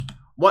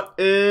What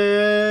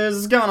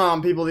is going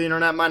on, people of the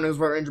internet? My name is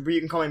Red Ranger, but you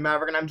can call me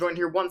Maverick, and I'm joined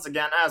here once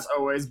again, as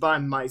always, by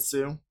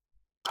Mysu.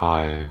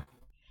 Hi.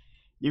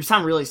 You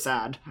sound really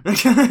sad.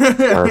 That's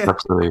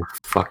actually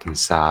fucking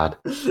sad.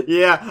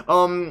 Yeah,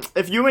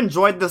 if you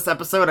enjoyed this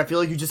episode, I feel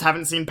like you just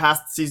haven't seen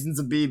past seasons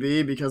of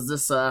BB, because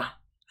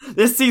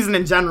this season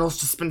in general has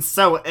just been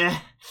so eh.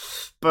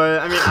 But,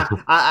 I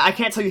mean, I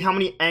can't tell you how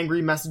many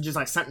angry messages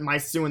I sent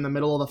Mysu in the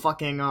middle of the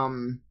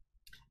fucking,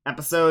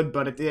 episode,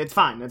 but it's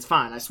fine,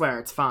 I swear,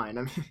 it's fine.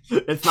 I mean,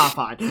 it's not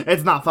fine,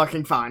 it's not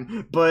fucking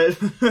fine, but...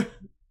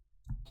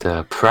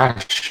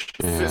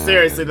 Depression.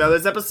 Seriously though,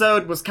 this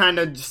episode was kind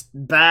of just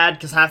bad,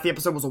 because half the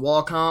episode was a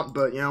wall comp,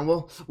 but, you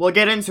know, we'll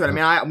get into it. I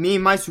mean, me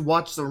and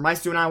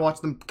Mysu and I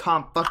watched them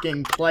comp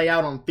fucking play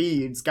out on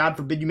feeds. God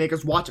forbid you make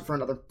us watch it for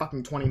another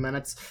fucking 20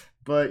 minutes.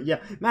 But, yeah.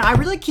 Man, I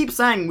really keep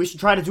saying we should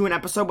try to do an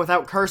episode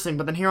without cursing,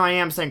 but then here I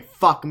am saying,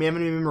 fuck, we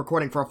haven't even been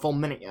recording for a full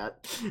minute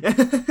yet.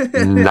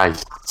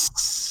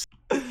 Nice.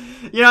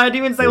 Yeah, I'd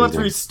even say let's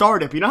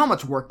restart it, but you know how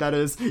much work that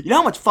is? You know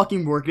how much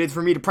fucking work it is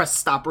for me to press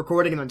stop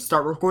recording and then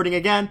start recording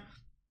again?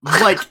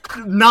 Like,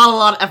 not a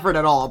lot of effort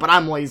at all, but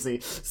I'm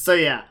lazy. So,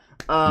 yeah.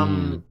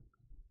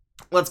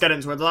 Let's get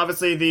into it. So,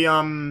 obviously,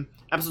 the,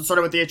 episode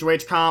started with the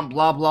HOH comp,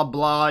 blah, blah,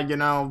 blah, you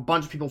know, a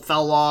bunch of people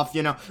fell off,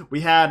 you know, we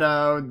had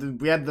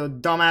the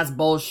dumbass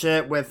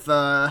bullshit with,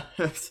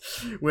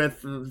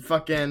 with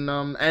fucking,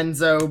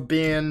 Enzo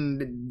being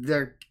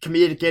the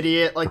comedic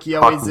idiot like he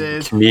always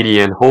is.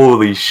 Comedian,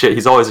 holy shit,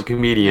 he's always a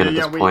comedian at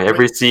this point.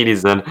 Every scene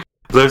he's in,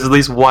 there's at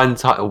least one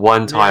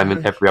time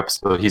in every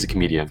episode he's a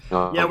comedian.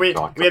 Yeah, we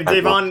have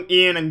Devon,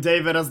 Ian, and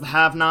David as the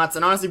have-nots,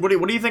 and honestly, what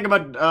do you think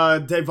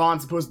about, Devon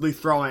supposedly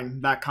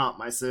throwing that comp,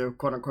 Mysu,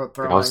 quote-unquote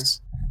throwing?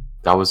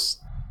 That was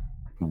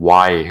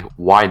why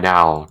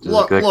now?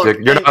 Look,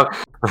 you're not...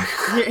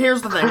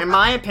 Here's the thing. In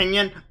my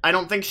opinion, I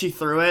don't think she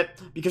threw it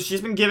because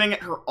she's been giving it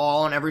her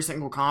all in every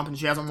single comp, and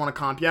she hasn't won a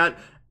comp yet.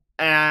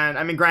 And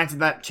I mean, granted,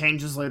 that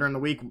changes later in the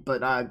week,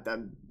 but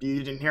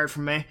you didn't hear it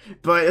from me.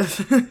 But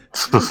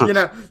you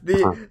know,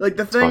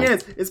 the thing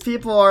is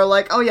people are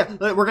like, oh yeah,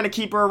 we're gonna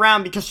keep her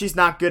around because she's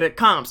not good at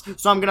comps,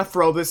 so I'm gonna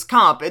throw this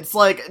comp. It's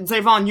like,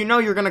 Devon, you know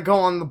you're gonna go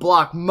on the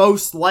block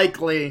most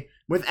likely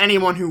with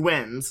anyone who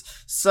wins.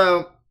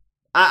 So,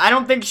 I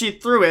don't think she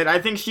threw it. I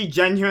think she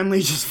genuinely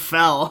just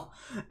fell.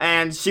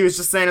 And she was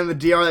just saying in the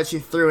DR that she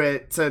threw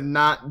it to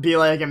not be,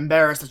 like,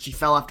 embarrassed that she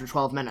fell after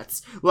 12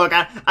 minutes. Look,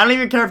 I don't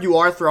even care if you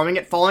are throwing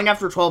it. Falling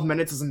after 12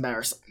 minutes is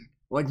embarrassing.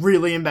 Like,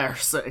 really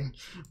embarrassing.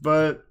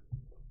 But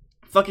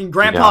fucking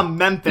Grandpa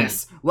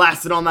Memphis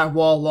lasted on that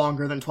wall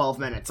longer than 12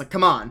 minutes. Like,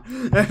 come on.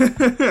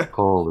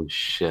 Holy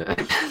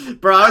shit.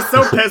 Bro, I was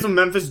so pissed when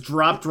Memphis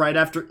dropped right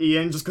after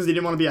Ian just because he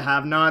didn't want to be a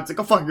have-not. It's like,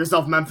 go fuck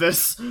yourself,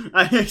 Memphis.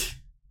 I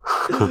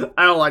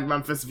don't like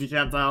Memphis, if you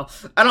can't tell.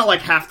 I don't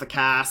like half the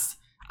cast.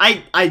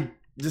 I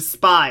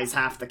despise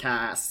half the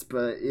cast,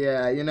 but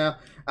yeah, you know,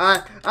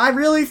 I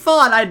really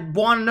thought I'd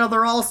want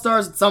another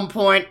All-Stars at some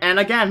point, and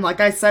again, like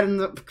I said in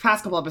the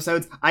past couple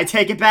episodes, I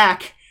take it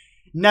back.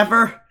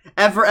 Never,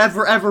 ever,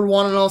 ever, ever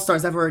want an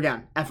All-Stars ever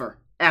again. Ever.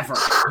 Ever.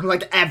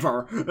 Like,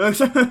 ever.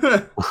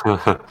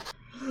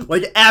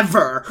 Like,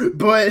 ever.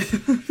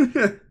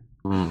 But...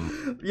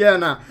 Yeah,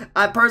 no.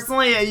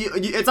 Personally,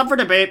 it's up for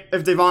debate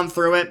if Devon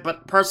threw it,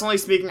 but personally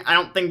speaking, I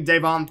don't think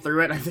Devon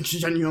threw it. I think she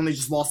genuinely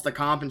just lost the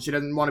comp and she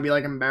doesn't want to be,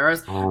 like,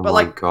 embarrassed. Oh but,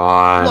 my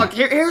god. Look,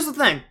 here's the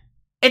thing.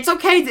 It's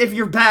okay if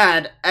you're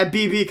bad at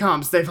BB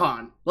comps,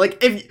 Devon.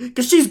 Like,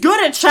 because she's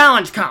good at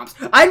challenge comps.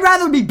 I'd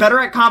rather be better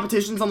at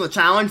competitions on the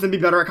challenge than be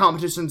better at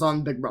competitions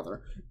on Big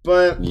Brother.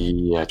 But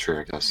yeah, true,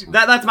 I guess.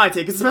 That's my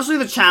take. Especially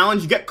the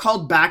challenge, you get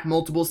called back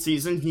multiple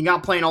seasons. You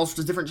got playing all sorts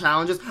of different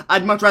challenges.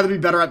 I'd much rather be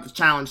better at the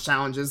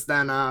challenges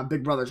than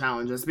Big Brother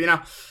challenges. But you know,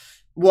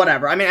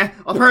 whatever. I mean,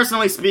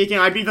 personally speaking,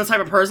 I'd be the type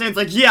of person. It's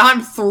like, yeah,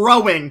 I'm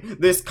throwing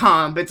this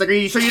comp. It's like, are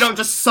you sure you don't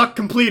just suck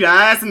complete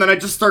ass? And then I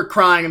just start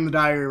crying in the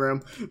diary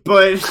room.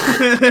 But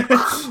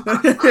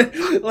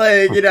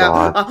like, you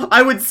know,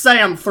 I would say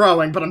I'm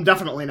throwing, but I'm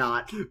definitely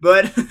not.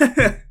 But.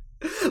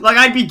 Like,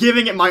 I'd be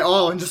giving it my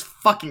all and just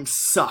fucking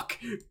suck.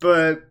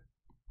 But,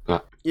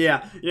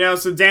 yeah. You know,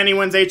 so Danny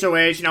wins HOH.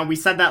 You know, we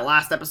said that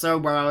last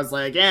episode where I was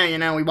like, yeah, you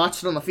know, we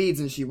watched it on the feeds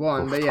and she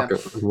won. But, yeah.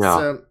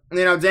 So,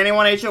 you know, Danny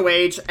won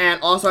HOH.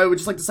 And also, I would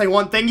just like to say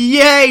one thing.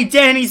 Yay!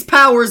 Danny's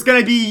power is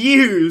gonna be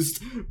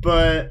used!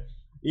 But...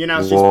 You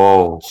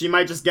know, she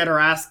might just get her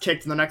ass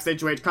kicked in the next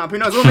HOH comp. Who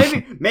knows?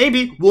 Well,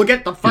 maybe we'll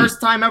get the first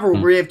time ever where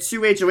we have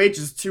two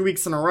HOHs 2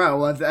 weeks in a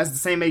row as the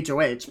same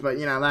HOH. But,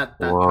 you know, that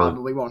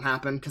probably won't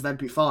happen because that'd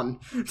be fun.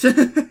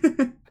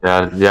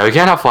 Yeah, we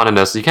can't have fun in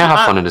this. You can't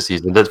have fun in this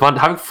season.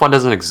 Having fun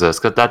doesn't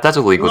exist. That's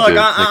illegal. Look,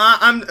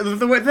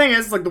 the thing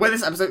is, like, the way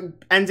this episode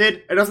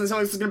ended, it doesn't seem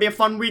like this is going to be a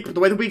fun week, but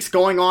the way the week's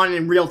going on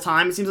in real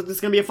time, it seems like this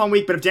is going to be a fun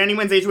week. But if Danny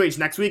wins HOH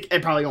next week,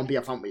 it probably won't be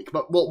a fun week.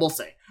 But we'll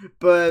see.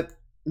 But...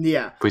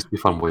 yeah. Please be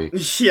fun week.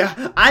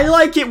 Yeah. I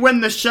like it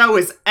when the show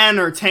is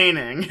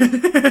entertaining.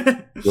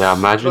 Yeah,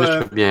 imagine it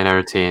should be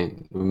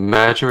entertaining.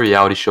 Imagine a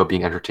reality show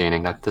being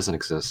entertaining. That doesn't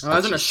exist.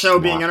 Imagine a show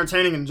being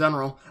entertaining in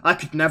general. I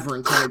could never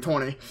in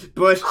 2020.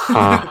 But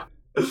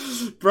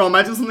Bro,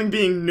 imagine something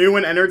being new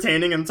and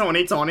entertaining in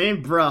 2020,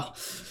 bro.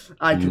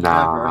 I could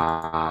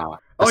never.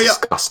 Oh yeah.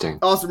 Disgusting.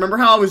 Also, remember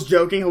how I was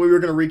joking how we were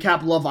gonna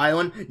recap Love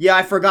Island? Yeah,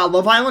 I forgot.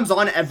 Love Island's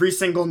on every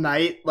single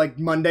night, like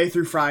Monday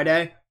through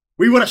Friday.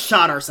 We would have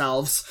shot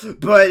ourselves,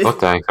 but... Oh,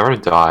 thanks. I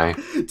already die.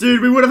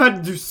 Dude, we would have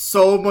had to do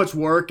so much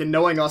work, and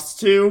knowing us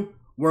two,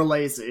 we're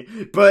lazy.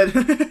 But...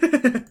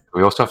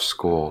 we also have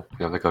school.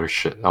 We have to go to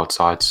shit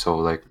outside, so,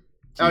 like...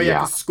 Oh,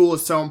 yeah, school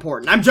is so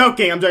important. I'm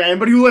joking.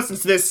 Anybody who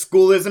listens to this,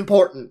 school is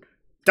important.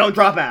 Don't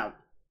drop out.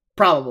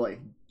 Probably.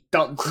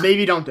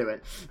 Maybe don't do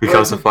it.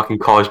 Because of fucking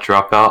college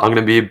dropout, I'm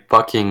gonna be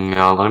fucking...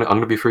 I'm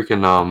gonna be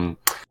freaking,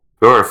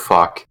 who the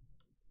fuck?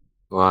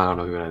 Well, I don't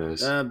know who that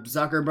is.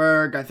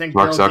 Zuckerberg, I think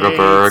Mark Bill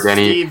Zuckerberg,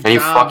 Gates, any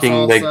Jobs fucking,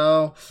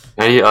 also.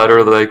 like, any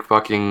other, like,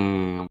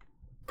 fucking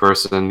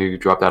person who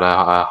dropped out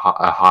a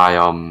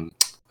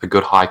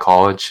good high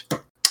college.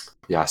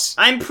 Yes.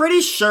 I'm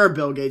pretty sure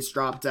Bill Gates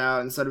dropped out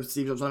instead of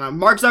Steve Jobs.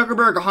 Mark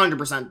Zuckerberg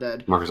 100%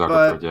 did. Mark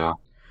Zuckerberg, yeah.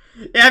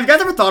 Yeah, have you guys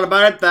ever thought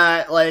about it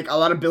that, like, a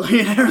lot of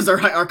billionaires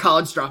are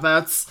college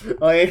dropouts?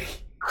 Like...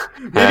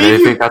 Yeah, do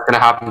you think that's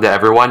gonna happen to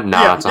everyone?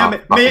 Nah, that's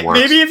not how it works.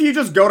 Maybe if you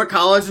just go to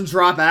college and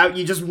drop out,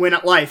 you just win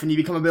at life and you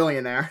become a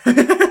billionaire.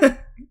 I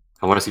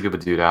want to see people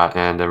do that,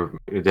 and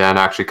then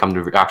actually come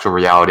to actual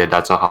reality.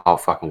 That's not how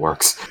it fucking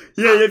works.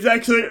 Yeah, you have to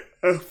actually...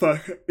 Oh,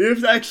 fuck. You have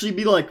to actually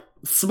be, like,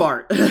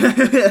 smart.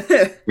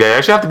 Yeah, you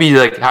actually have to be,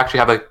 like, actually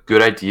have a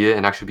good idea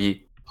and actually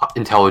be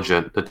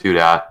intelligent to do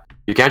that.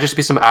 You can't just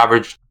be some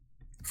average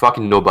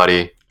fucking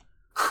nobody.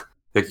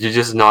 Like, you're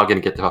just not gonna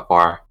get that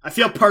far. I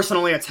feel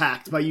personally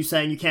attacked by you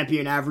saying you can't be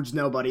an average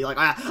nobody. Like,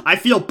 I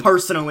feel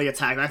personally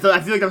attacked. I feel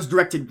like that was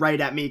directed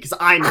right at me, because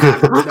I'm an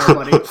average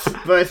nobody.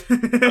 But,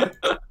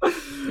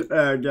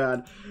 oh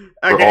god.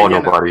 Okay, we're all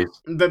nobodies.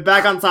 But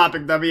back on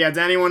topic, though, yeah,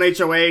 Danny won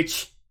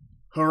HOH.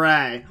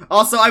 Hooray.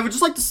 Also, I would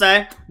just like to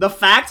say, the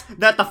fact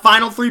that the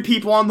final 3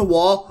 people on the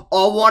wall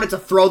all wanted to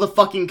throw the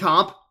fucking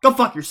comp, go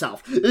fuck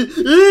yourself. I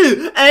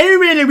don't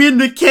want to win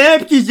the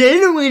comp because I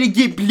don't want to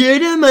get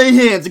blood on my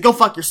hands. Go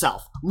fuck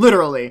yourself.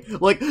 Literally.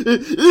 Like, I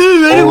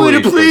don't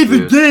want to play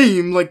the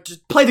game. Like,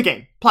 just play the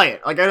game. Play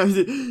it. Like, I don't...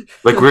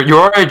 Like,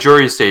 you're at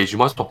jury stage. You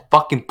must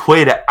fucking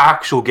play the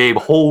actual game.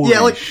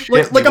 Holy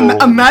shit.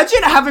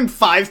 Imagine having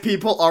 5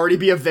 people already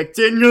be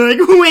evicted and you're like,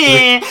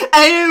 wah,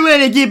 I don't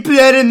want to get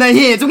blood in my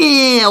hands.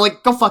 Wah.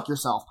 Like, go fuck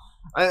yourself.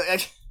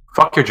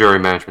 Fuck your jury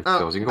management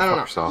skills. You can go fuck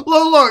yourself.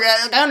 Look,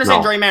 I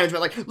understand jury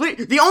management. Like,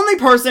 the only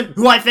person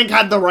who I think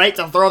had the right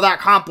to throw that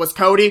comp was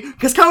Cody.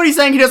 Because Cody's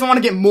saying he doesn't want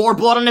to get more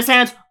blood on his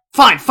hands.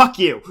 Fine, fuck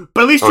you.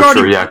 But at least you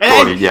already,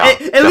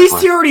 at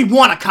least you already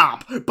won a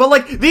comp. But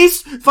like,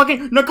 these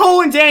fucking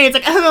Nicole and Danny, it's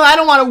like, oh, I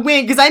don't want to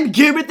win because I'm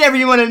good with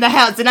everyone in the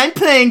house and I'm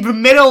playing the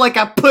middle like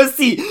a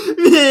pussy.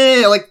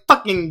 Like,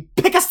 fucking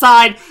pick a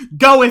side,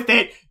 go with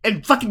it,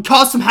 and fucking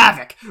cause some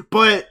havoc.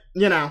 But,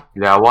 you know.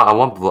 Yeah, I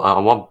want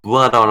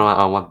blood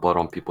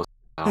on people's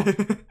now.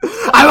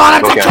 I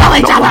want them to kill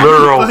each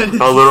other!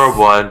 Not literal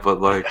blood,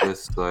 but like,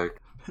 just like...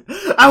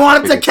 I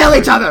want them to kill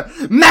each other,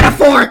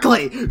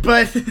 metaphorically,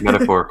 but...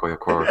 Metaphorically, of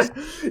course.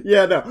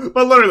 Yeah, no,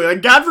 but literally,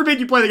 like, God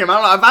forbid you play the game. I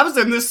don't know, if I was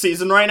in this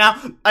season right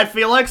now, I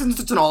feel like since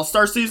it's an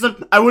all-star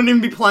season, I wouldn't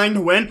even be playing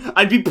to win.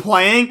 I'd be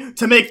playing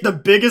to make the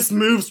biggest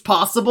moves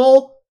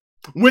possible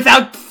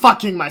without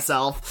fucking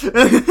myself.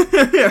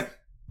 Yeah.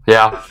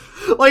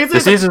 Like, the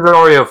season's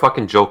already a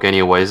fucking joke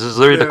anyways. This is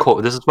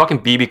literally this is fucking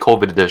BB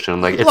COVID edition.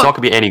 Like, it's not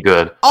gonna be any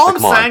good. All I'm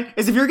saying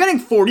is if you're getting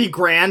 40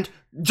 grand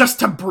just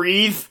to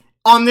breathe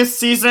on this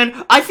season,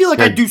 I feel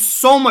like I'd do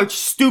so much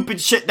stupid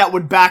shit that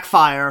would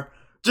backfire.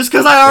 Just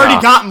because I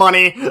already got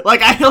money.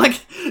 Like, I like...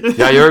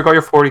 Yeah, you already got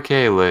your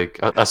 40k, like,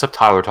 except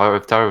Tyler. Tyler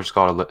just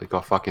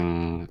got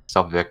fucking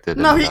self-evicted.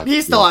 No,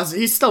 he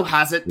still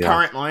has it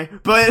currently,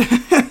 but...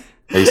 Yeah,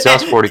 he still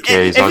has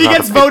 40k.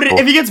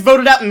 If he gets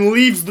voted out and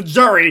leaves the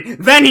jury,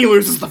 then he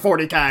loses the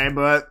 40k,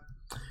 but...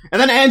 And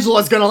then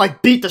Angela's gonna,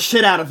 like, beat the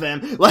shit out of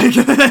him. Like,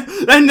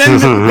 and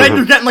then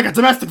you're getting, like, a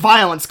domestic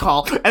violence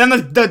call. And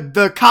then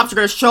the cops are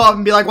gonna show up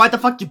and be like, why the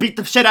fuck you beat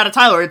the shit out of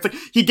Tyler? It's like,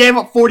 he gave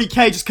up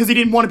 40k just because he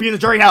didn't want to be in the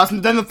jury house.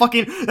 And then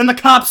the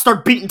cops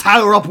start beating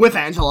Tyler up with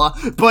Angela.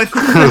 But...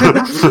 Fuck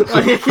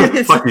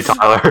you,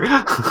 Tyler.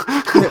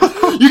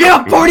 You gave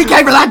up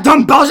 40k for that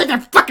dumb bullshit,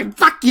 then fucking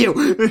fuck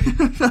you!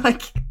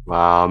 Like...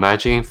 Wow,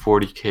 imagine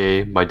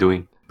 40k by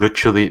doing...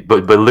 literally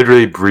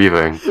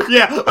breathing.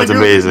 Yeah, like that's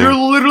amazing. You're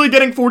literally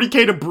getting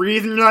 40k to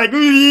breathe, and you're like,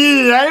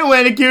 I don't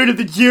want to go to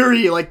the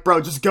jury. Like, bro,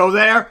 just go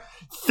there,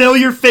 fill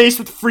your face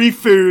with free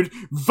food,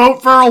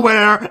 vote for a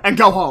winner, and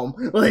go home.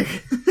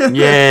 Like,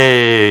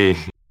 yay.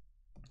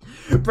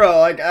 Bro,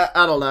 like,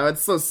 I don't know,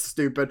 it's so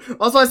stupid.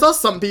 Also, I saw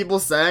some people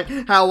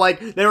saying how, like,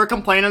 they were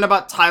complaining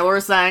about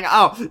Tyler, saying,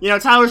 oh, you know,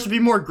 Tyler should be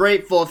more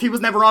grateful. If he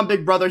was never on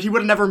Big Brother, he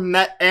would have never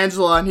met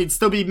Angela, and he'd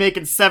still be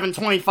making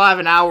 $7.25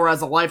 an hour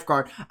as a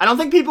lifeguard. I don't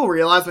think people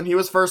realize when he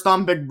was first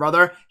on Big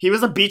Brother, he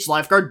was a beach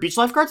lifeguard. Beach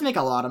lifeguards make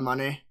a lot of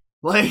money.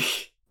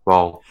 Like,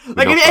 well,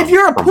 like, if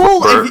you're a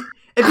pool...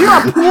 If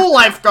you're a pool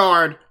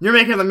lifeguard, you're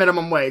making the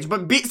minimum wage,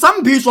 but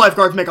some beach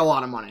lifeguards make a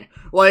lot of money.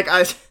 Like,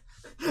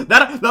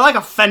 That like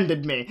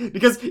offended me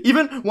because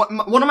even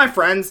one of my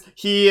friends,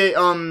 he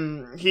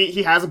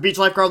has a beach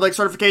lifeguard like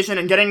certification,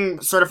 and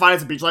getting certified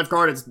as a beach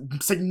lifeguard is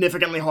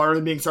significantly harder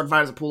than being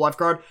certified as a pool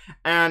lifeguard,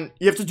 and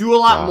you have to do a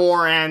lot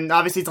more, and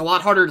obviously it's a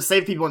lot harder to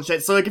save people and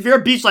shit. So like if you're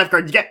a beach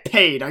lifeguard, you get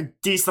paid a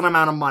decent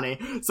amount of money.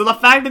 So the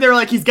fact that they're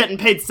like he's getting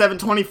paid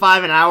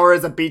 $7.25 an hour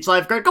as a beach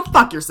lifeguard, go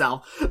fuck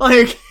yourself.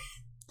 Like.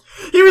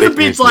 He was a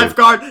beach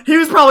lifeguard. He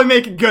was probably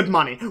making good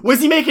money.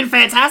 Was he making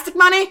fantastic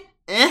money?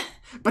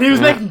 But he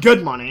was making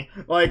good money.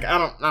 Like, I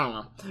don't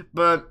know.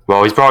 But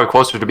well, he's probably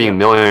closer to being a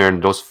millionaire than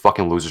those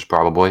fucking losers,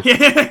 probably.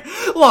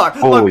 Look,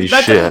 Holy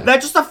shit.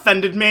 That just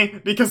offended me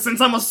because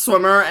since I'm a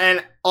swimmer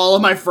and all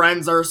of my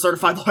friends are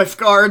certified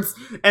lifeguards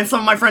and some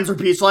of my friends are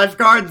beach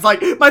lifeguards,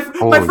 like my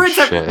friends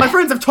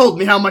have told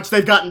me how much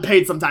they've gotten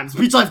paid sometimes.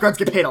 Beach lifeguards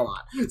get paid a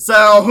lot.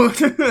 So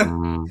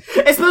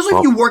especially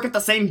if you work at the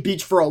same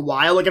beach for a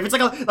while. Like if it's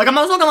like I'm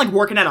not talking like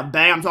working at a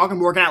bay, I'm talking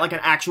working at like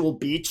an actual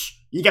beach.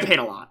 You get paid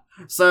a lot.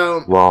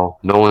 So well,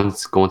 no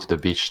one's going to the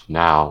beach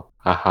now.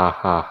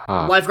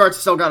 Lifeguards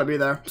still gotta be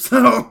there.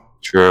 So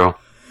true.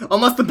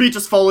 Unless the beach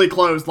is fully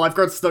closed,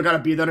 lifeguards still gotta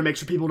be there to make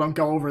sure people don't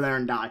go over there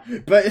and die.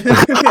 But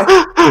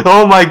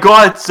oh my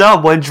god,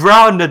 someone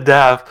drowned to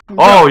death.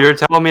 Oh, you're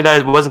telling me that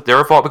it wasn't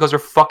their fault because they're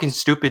fucking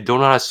stupid, don't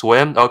know how to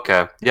swim?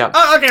 Okay, yeah.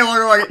 Okay,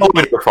 look.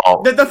 Totally their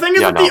fault. The thing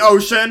is with the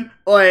ocean,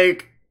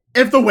 like,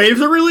 if the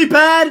waves are really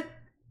bad,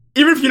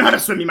 even if you know how to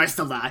swim, you might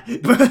still die.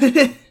 But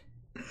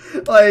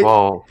like,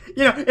 well,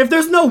 you know, if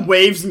there's no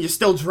waves and you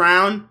still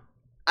drown,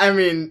 I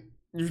mean,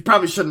 you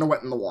probably shouldn't have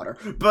went in the water.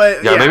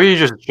 But yeah, maybe you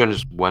just shouldn't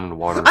just went in the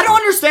water. I don't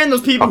understand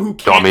those people who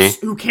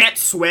can't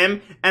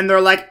swim and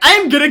they're like,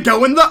 I'm gonna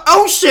go in the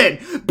ocean,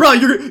 bro.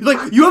 You're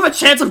like, you have a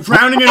chance of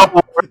drowning in.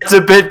 It's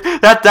a bit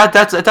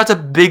that's a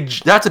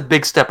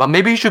big step.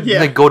 Maybe you should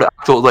like go to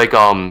actual like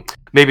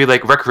maybe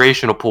like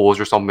recreational pools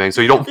or something,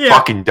 so you don't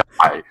fucking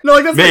die. No,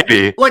 like that's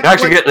maybe like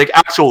actually get like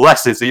actual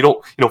lessons, so you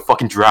don't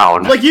fucking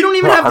drown. Like you don't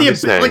even have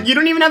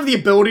the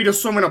ability to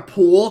swim in a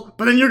pool,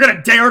 but then you're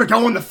gonna dare to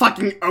go in the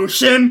fucking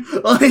ocean.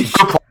 Like,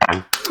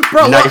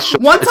 bro, nice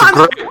one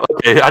time.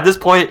 Okay, at this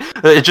point,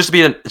 it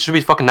should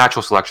be fucking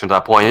natural selection at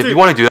that point. Dude, if you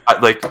want to do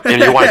that, like,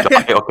 and you want to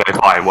die, okay,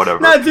 fine, whatever.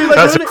 No, dude, like,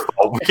 that's your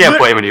fault. We can't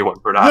blame anyone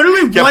for that.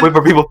 Can't blame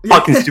for people's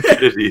fucking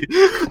stupidity.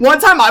 One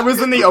time I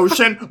was in the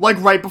ocean,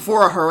 like, right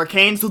before a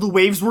hurricane, so the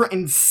waves were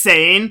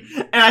insane,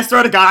 and I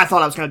swear to God, I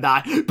thought I was gonna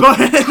die. But,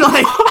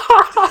 like,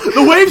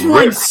 the waves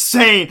were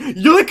insane.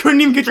 You, like,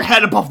 couldn't even get your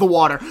head above the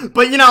water.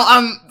 But, you know,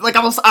 I'm like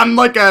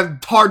a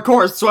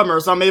hardcore swimmer,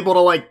 so I'm able to,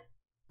 like,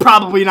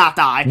 probably not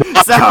die.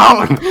 So,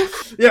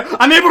 yeah,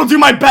 I'm able to do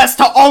my best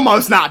to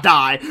almost not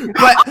die.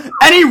 But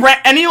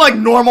any like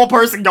normal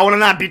person going in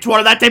that beach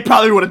water that day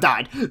probably would have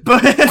died.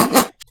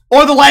 But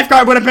or the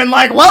lifeguard would have been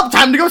like, "Well,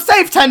 time to go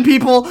save 10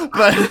 people."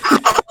 But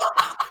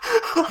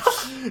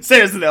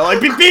seriously though,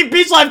 like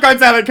beach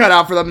lifeguards have it cut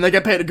out for them, and they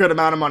get paid a good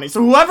amount of money.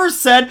 So whoever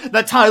said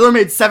that Tyler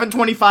made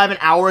 $7.25 an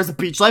hour as a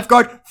beach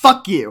lifeguard,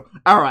 fuck you.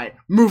 All right,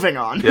 moving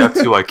on. Yeah,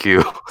 2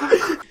 IQ.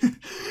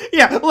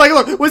 Yeah, like,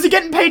 look, was he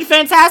getting paid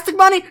fantastic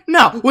money?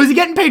 No. Was he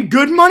getting paid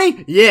good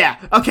money? Yeah.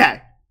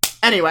 Okay.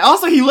 Anyway,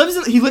 also, he lives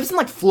in,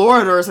 like,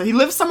 Florida or something. He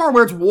lives somewhere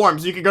where it's warm,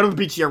 so you can go to the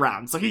beach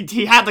year-round. So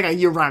he had, like, a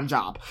year-round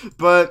job.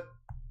 But...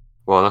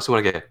 well, unless you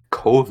want to get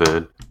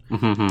COVID.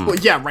 Well,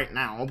 yeah, right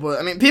now. But,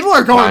 I mean, people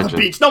are going to the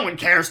beach. No one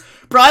cares.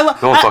 Bro,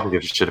 no one fucking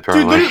gives a shit,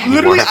 apparently. Dude,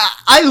 literally,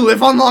 I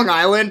live on Long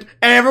Island,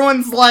 and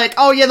everyone's like,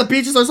 oh, yeah, the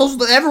beaches are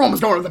social. Everyone was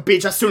going to the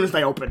beach as soon as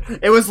they opened.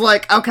 It was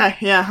like, okay,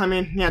 yeah, I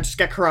mean, yeah, just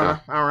get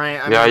Corona. Yeah. All right.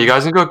 Yeah, you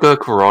guys can go get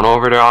Corona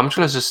over there. I'm just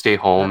going to just stay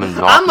home and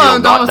not...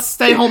 I'm going to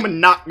stay home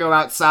and not go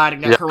outside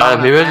and get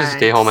Corona. Maybe I'll just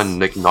stay home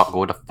and, like, not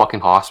go to the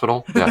fucking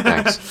hospital. Yeah,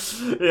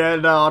 thanks. Yeah,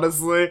 no,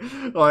 honestly.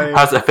 Like...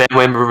 as a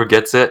family member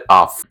gets it,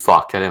 oh,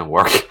 fuck, that didn't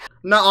work.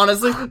 No,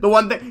 honestly, the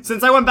one thing,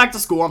 since I went back to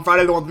school on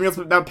Friday, the one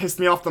thing that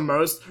pissed me off the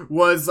most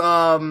was,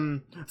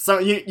 so,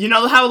 you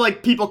know how,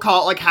 like, people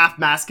call it, like, half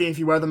masking if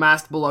you wear the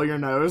mask below your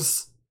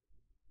nose?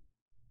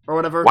 Or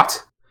whatever?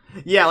 What?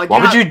 Yeah, like, why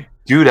would you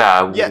do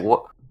that? Yeah.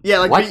 What? Yeah,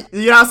 like, what?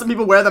 You know how some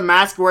people wear the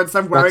mask where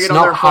instead of wearing That's it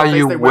on their not how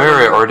you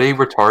wear it. Are they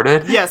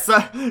retarded? Yes,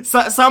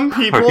 some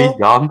people... are they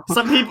dumb?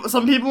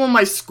 Some people in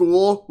my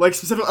school, like,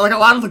 specifically, like, a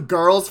lot of the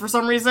girls, for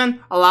some reason,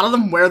 a lot of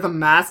them wear the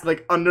mask,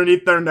 like,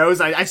 underneath their nose.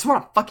 I just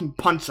want to fucking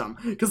punch them.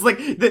 Because, like,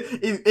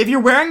 if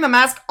you're wearing the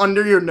mask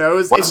under your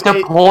nose... what's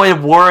the point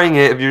of wearing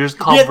it if you're just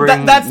covering...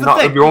 Yeah, that's the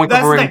thing. If you're only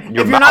covering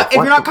your mouth. If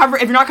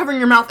you're not covering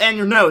your mouth and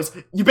your nose,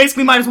 you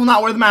basically might as well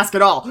not wear the mask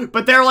at all.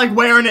 But they're, like,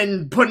 wearing it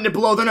and putting it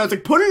below their nose.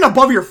 Like, put it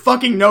above your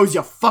fucking nose,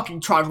 you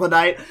fucking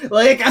troglodyte.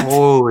 Like,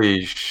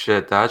 holy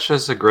shit, that's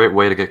just a great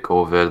way to get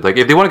COVID. Like,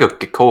 if they want to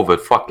get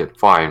COVID, fuck it,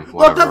 fine,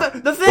 whatever.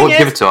 Look, the thing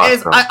is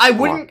I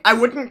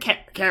wouldn't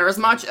care as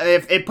much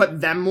if it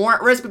put them more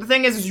at risk, but the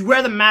thing is you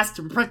wear the mask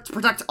to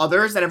protect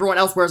others, and everyone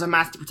else wears a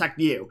mask to protect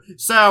you.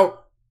 So,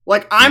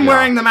 like, I'm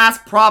wearing the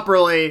mask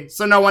properly,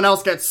 so no one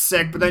else gets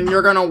sick, but then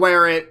you're gonna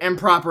wear it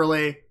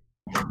improperly,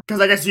 because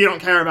I guess you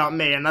don't care about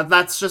me, and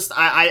that's just,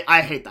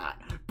 I hate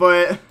that.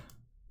 But...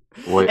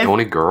 wait,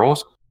 only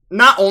girls?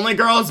 Not only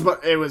girls,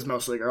 but it was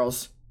mostly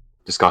girls.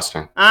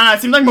 disgusting. I don't know,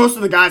 it seemed like most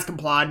of the guys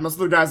complied. Most of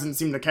the guys didn't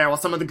seem to care, while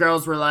some of the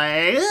girls were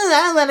like,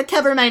 I want to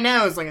cover my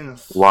nose. Like,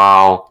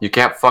 wow, you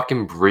can't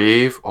fucking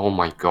breathe? Oh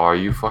my god,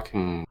 you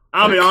fucking...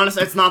 I'll be honest,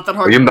 it's not that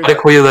hard Are you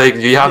medically, like,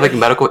 do you have, like,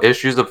 medical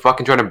issues of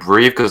fucking trying to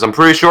breathe? Because I'm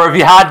pretty sure if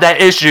you had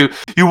that issue,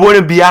 you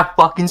wouldn't be at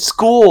fucking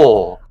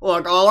school.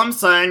 Look, all I'm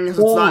saying is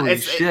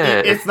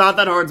it's not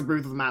that hard to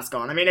breathe with a mask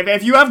on. I mean,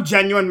 if you have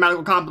genuine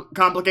medical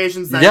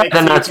complications, then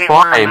then that's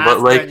fine, but,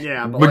 like,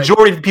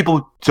 majority of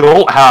people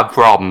don't have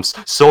problems,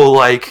 so,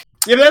 like...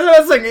 Yeah, but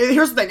that's the thing.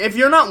 Here's the thing. If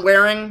you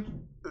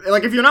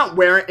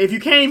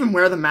can't even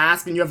wear the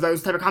mask and you have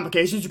those type of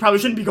complications, you probably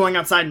shouldn't be going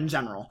outside in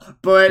general.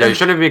 But yeah, you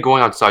shouldn't be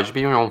going outside. You should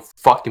be in your own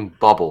fucking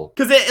bubble.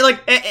 Because if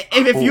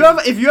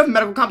you have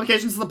medical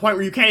complications to the point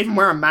where you can't even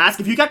wear a mask,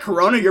 if you got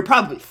corona, you're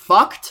probably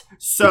fucked.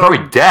 So you're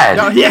probably dead.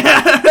 No,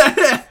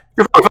 yeah.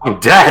 You're probably fucking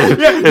dead.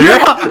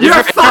 Yeah,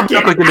 you're fucking.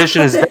 Your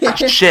condition is that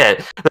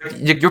shit.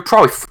 Like, you're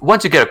probably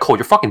once you get a cold,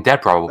 you're fucking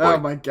dead probably. Oh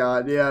my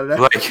god, yeah.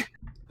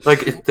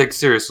 Like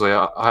seriously,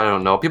 I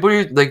don't know. People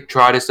like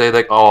try to say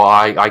like, oh,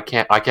 I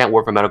can't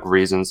wear for medical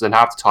reasons, and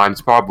half the time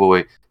it's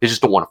probably they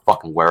just don't want to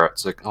fucking wear it.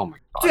 It's like, oh my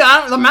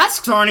god. Dude, the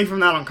masks aren't even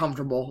that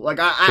uncomfortable. Like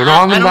they're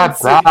not even that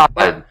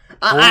bad.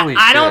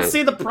 I don't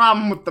see the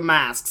problem with the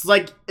masks.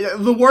 Like,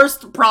 the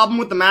worst problem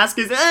with the mask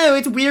is, oh,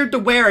 it's weird to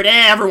wear it.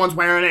 Everyone's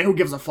wearing it. Who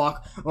gives a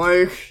fuck?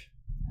 Like...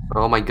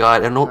 Oh my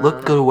god, and don't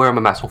look good to wear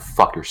my mask. Don't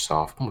fuck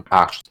yourself. No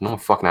one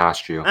fucking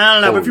asked you. I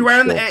don't know, but if you're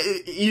wearing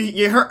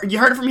you heard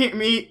it from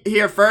me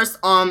here first.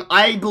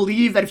 I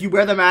believe that if you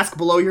wear the mask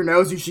below your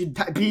nose, you should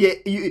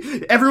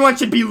everyone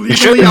should be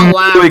legally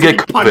allowed to be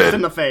punched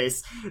in the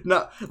face.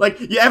 No, like,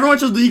 everyone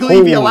should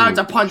legally be allowed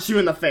to punch you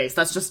in the face.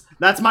 That's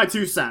my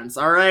 2 cents,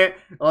 alright?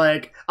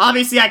 Like,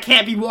 obviously I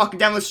can't be walking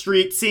down the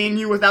street seeing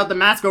you without the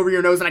mask over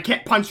your nose and I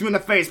can't punch you in the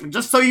face, but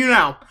just so you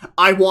know,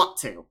 I want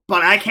to,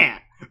 but I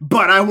can't.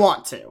 But I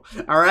want to,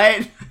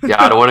 alright?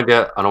 Yeah, I don't want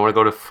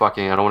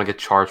to get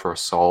charged for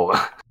assault.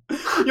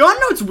 You wanna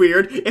know what's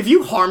weird? If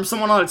you harm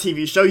someone on a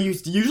TV show, you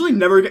usually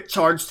never get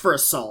charged for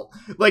assault.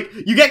 Like,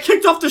 you get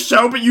kicked off the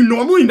show, but you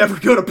normally never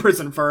go to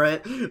prison for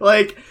it.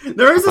 Like,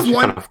 there was this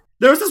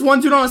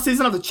one dude on a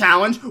season of The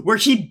Challenge where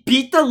he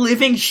beat the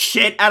living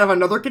shit out of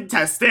another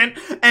contestant,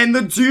 and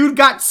the dude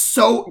got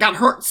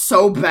hurt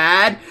so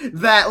bad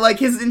that, like,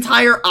 his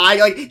entire eye,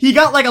 like, he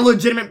got one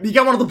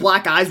of the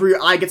black eyes where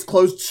your eye gets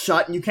closed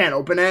shut and you can't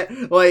open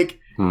it, like,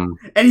 and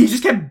he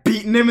just kept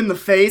beating him in the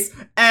face,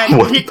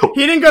 and he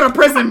didn't go to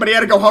prison, but he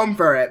had to go home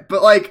for it.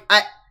 But, like,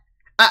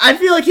 I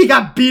feel like he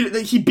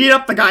beat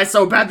up the guy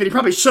so bad that he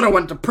probably should have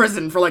went to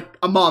prison for, like,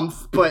 a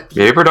month, but...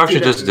 Maybe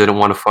production just didn't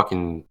want to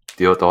fucking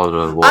deal with all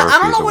the lore. I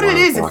don't know what it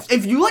is.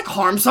 If you, like,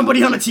 harm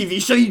somebody on a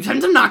TV show, you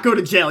tend to not go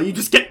to jail. You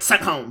just get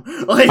sent home.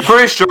 Like, I'm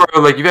pretty sure,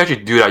 like, if you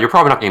actually do that, you're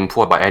probably not getting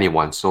employed by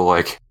anyone, so,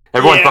 like,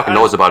 everyone fucking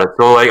knows about it.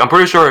 So, like, I'm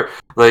pretty sure,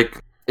 like,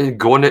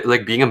 going to,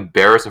 like, being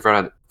embarrassed in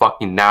front of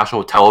fucking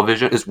national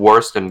television is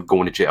worse than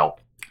going to jail.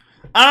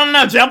 I don't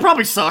know, jail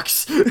probably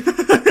sucks.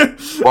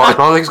 Well, I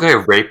don't think he's gonna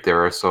get raped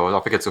there, so I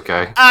think it's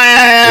okay. You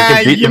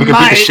might. Beat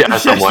the shit out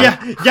of someone.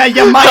 Yeah,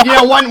 you might. You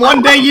know,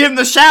 one day you're in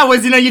the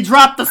showers, you know, you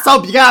drop the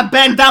soap, you gotta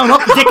bend down,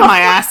 hook your dick in my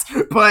ass.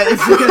 But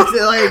it's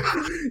like,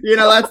 you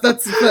know,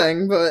 that's the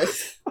thing. But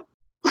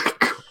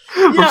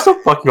I'm so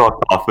fucking off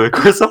topic.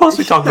 We're supposed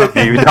to be talking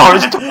about you. Now we're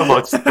just talking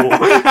about school.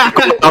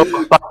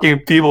 Fucking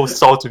people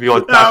salt to be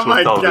on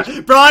national television.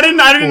 God. Bro, I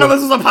didn't know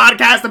this was a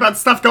podcast about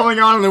stuff going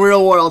on in the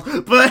real world.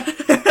 But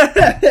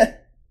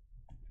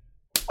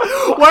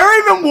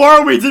where even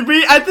were we?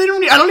 I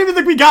don't even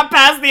think we got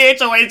past the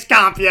HOH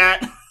comp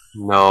yet.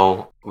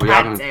 No, we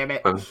haven't. Damn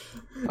it.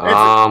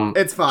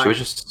 It's fine. Should we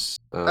just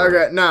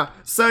okay, no.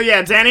 So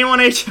yeah, Danny won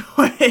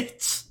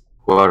HOH.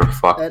 Whatever,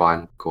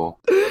 fine, cool.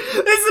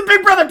 This is a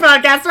Big Brother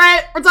podcast,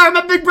 right? We're talking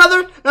about Big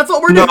Brother? That's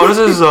what we're doing. No, this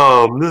is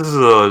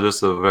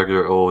just a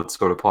regular old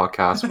sort of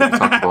podcast where we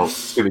talk about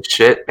stupid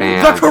shit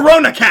and... The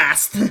Corona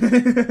Cast!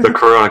 The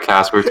Corona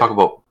Cast, where we talk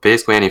about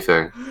basically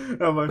anything.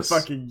 Oh my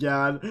fucking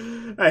god.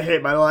 I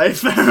hate my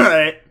life.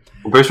 Alright.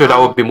 I'm pretty sure that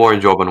would be more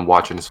enjoyable than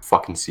watching this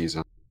fucking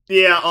season.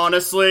 Yeah,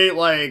 honestly,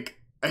 like,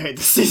 I hate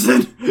this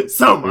season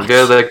so much. You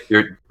get, like,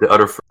 your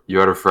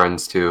other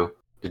friends, too,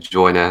 to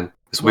join in.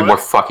 This will be more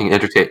fucking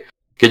entertaining.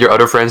 Get your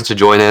other friends to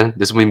join in.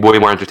 This will be way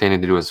more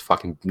entertaining to do as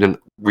fucking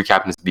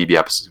recapping this BB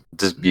episode.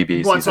 This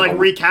BB season. To, like,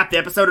 recap the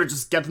episode or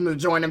just get them to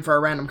join in for a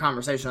random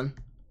conversation?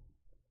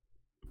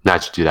 Nah,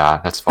 just do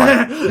that. That's fine.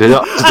 I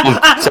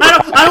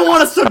don't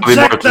want to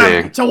subject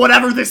them to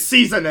whatever this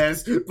season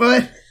is,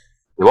 but...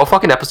 What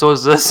fucking episode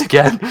is this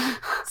again?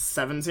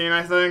 17,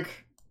 I think.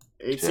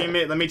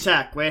 18, let me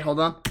check. Wait,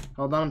 hold on,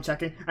 I'm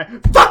checking.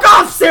 Fuck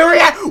off, Siri!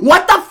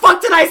 What the fuck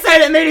did I say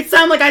that made it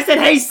sound like I said,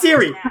 hey,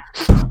 Siri?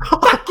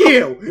 Fuck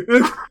you! You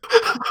know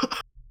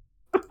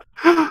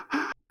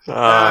what?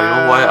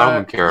 I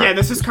don't care. Yeah,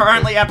 this is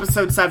currently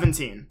episode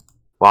 17.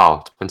 Wow,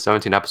 it's been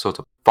 17 episodes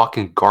of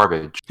fucking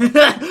garbage.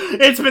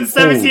 It's been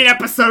 17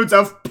 episodes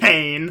of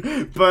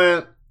pain,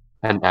 but...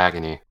 And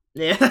agony.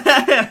 Yeah.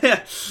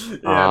 Yeah,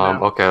 no.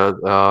 Okay,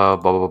 blah,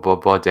 blah, blah,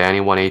 blah, Danny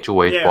won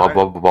HOH, Yeah, blah, right.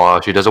 blah,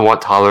 blah. She doesn't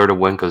want Tyler to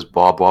win because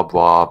blah, blah,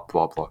 blah,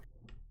 blah, blah.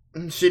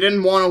 She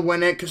didn't want to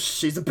win it because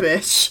she's a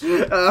bitch.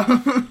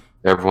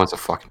 Everyone's a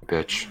fucking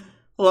bitch.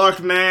 Look,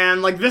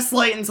 man, like this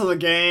late into the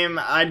game,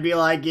 I'd be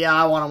like, yeah,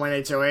 I want to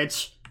win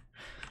HOH.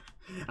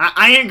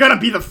 I ain't gonna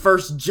be the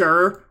first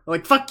juror.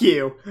 Like, fuck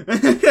you.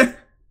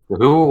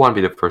 Who would want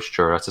to be the first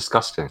juror? That's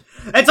disgusting.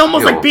 It's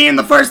almost Ew. like being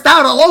the first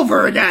out all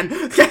over again.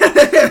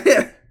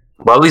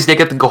 Well, at least they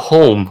get to go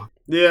home.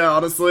 Yeah,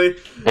 honestly.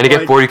 And they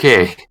get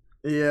 40K.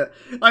 Yeah.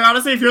 Like,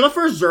 honestly, if you're the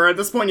first juror at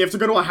this point, you have to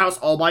go to a house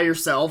all by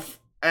yourself.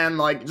 And,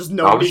 like, just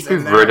nobody's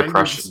in there. That would just be very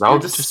depressing. That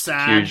would just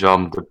sad. huge,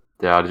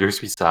 yeah, you're just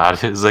be sad.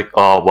 It's like,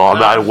 oh, well, I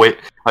gotta wait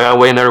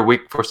another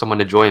week for someone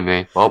to join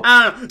me. Well,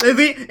 I don't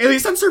know. At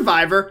least on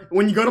Survivor,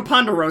 when you go to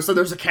Ponderosa,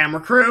 there's a camera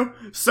crew.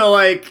 So,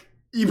 like,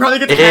 you probably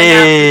get to hang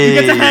out.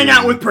 You get to hang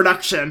out with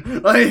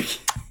production. Like,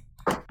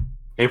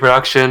 hey,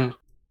 production.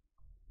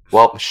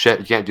 Well, shit,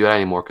 you can't do that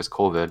anymore because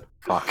COVID.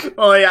 Fuck.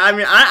 Oh yeah, I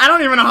mean, I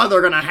don't even know how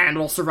they're gonna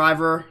handle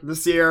Survivor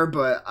this year,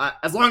 but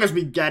as long as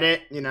we get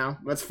it, you know,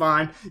 that's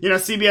fine. You know,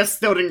 CBS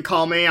still didn't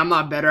call me. I'm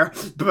not bitter,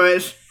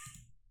 but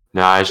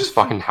Nah, it just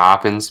fucking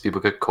happens.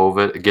 People get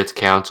COVID. It gets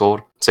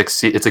canceled.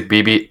 It's like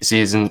BB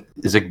season.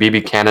 It's like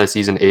BB Canada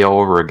season 8 all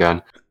over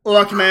again.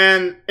 Look,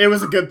 man, it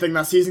was a good thing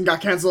that season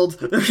got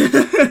canceled.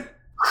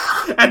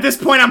 At this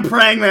point, I'm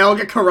praying they all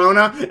get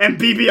Corona and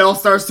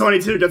BBAllstars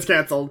 22 gets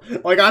canceled.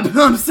 Like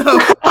I'm so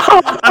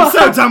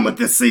done with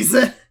this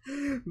season.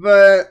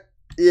 But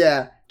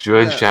yeah,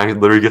 Julian Chan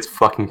literally gets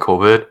fucking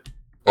COVID.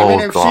 I mean,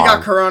 if she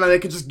got Corona, they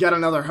could just get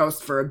another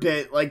host for a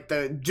bit. Like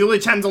Julie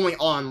Chen's only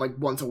on like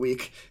once a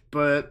week,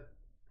 but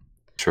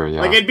sure,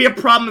 yeah. Like it'd be a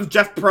problem if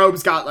Jeff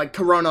Probst got like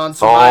Corona on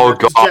Survivor.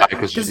 Oh god,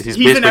 because he's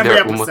in every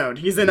episode.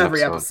 He's in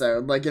every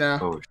episode. Like, you know.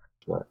 Oh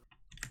shit.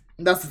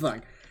 That's the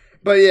thing.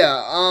 But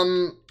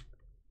yeah,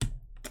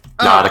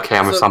 the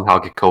camera somehow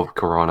get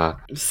Corona.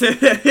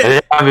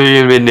 They haven't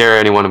even been near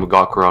anyone who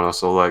got Corona,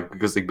 so like,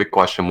 because the big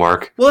question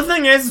mark. Well, the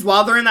thing is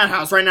while they're in that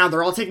house right now,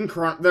 they're all taking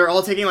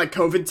like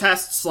COVID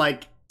tests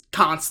like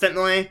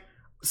constantly.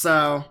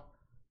 So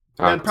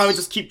they'd probably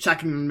just keep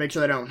checking and make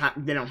sure they don't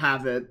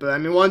have it. But I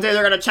mean, one day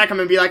they're gonna check them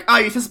and be like, "Oh,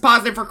 you tested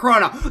positive for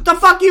Corona." What the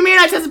fuck you mean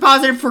I tested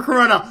positive for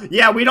Corona?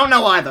 Yeah, we don't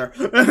know either.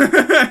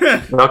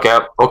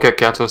 Okay,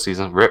 cancel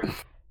season. Rip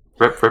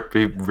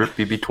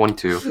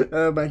BB22.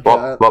 Oh my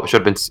god. Well, it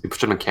should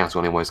have been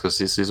canceled anyways because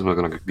this season was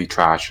gonna be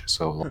trash.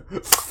 So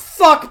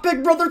fuck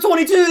Big Brother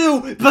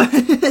 22. But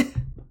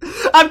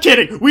I'm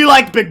kidding. We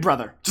like Big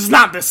Brother, just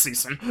not this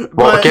season.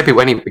 Well, it can't be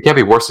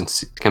worse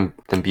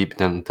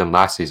than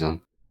last season.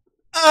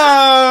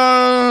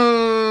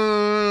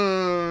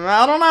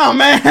 I don't know,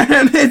 man.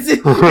 It's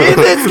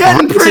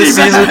getting pretty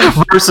bad.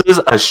 Versus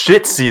a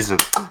shit season.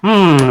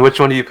 Which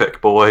one do you pick,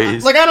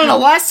 boys? Like, I don't know.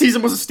 Last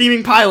season was a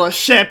steaming pile of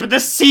shit, but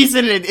this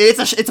season it's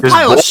a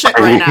pile of shit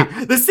right now.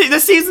 This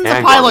season's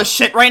a pile of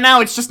shit right now.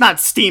 It's just not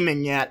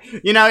steaming yet.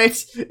 You know,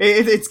 it's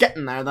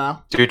getting there though.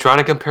 Dude, trying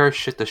to compare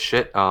shit to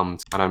shit,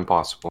 it's kind of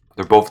impossible.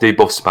 They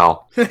both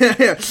smell.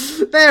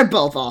 They're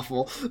both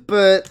awful,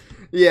 but.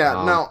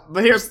 Yeah, no,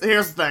 but here's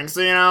the thing.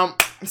 So, you know,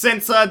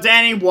 since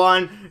Danny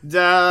won,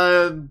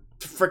 the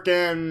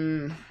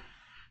frickin'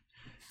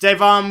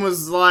 Devon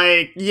was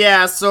like,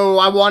 yeah, so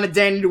I wanted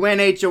Danny to win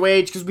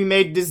HOH because we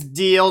made this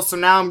deal, so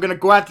now I'm gonna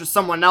go after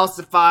someone else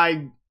if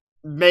I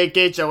make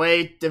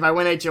HOH. If I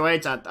win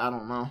HOH, I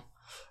don't know.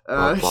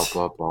 Blah, blah,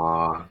 blah,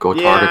 blah. Go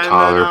target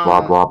Tyler,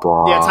 blah, blah,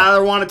 blah. Yeah,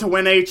 Tyler wanted to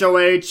win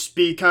HOH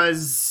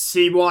because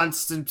he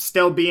wants to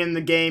still be in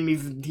the game,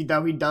 even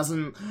though he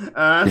doesn't. He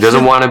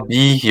doesn't want to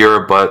be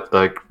here, but,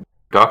 like,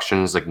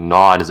 production is like,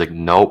 nod. Is like,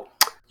 nope,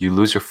 you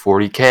lose your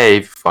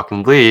 40K,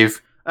 fucking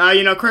leave.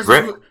 You know,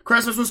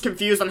 Christmas was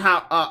confused on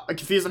how our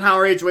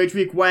HOH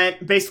week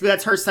went. Basically,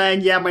 that's her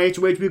saying, yeah, my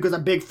HOH week was a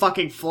big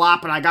fucking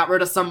flop, and I got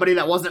rid of somebody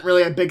that wasn't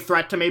really a big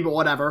threat to me, but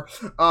whatever.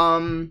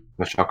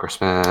 Wish out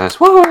Christmas.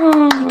 Woo!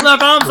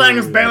 Look, all I'm saying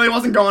is Bailey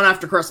wasn't going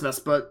after Christmas,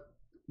 but,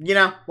 you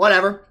know,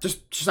 whatever. Just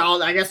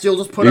I guess you'll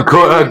just put up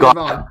Bailey and move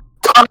on.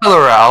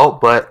 Tyler out,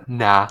 but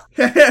nah.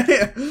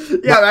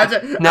 Yeah,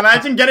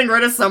 imagine getting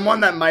rid of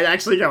someone that might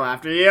actually go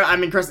after you. I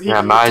mean,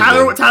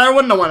 Tyler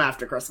wouldn't have won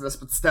after Christmas,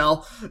 but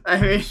still,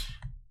 I mean,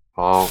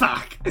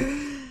 fuck.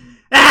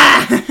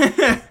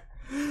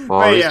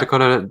 Well,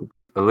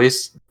 at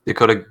least they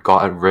could have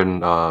gotten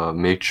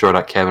ridden, made sure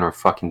that Kevin or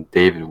fucking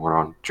David were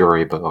on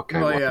jury, but okay,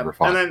 whatever.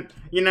 And then,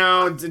 you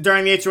know,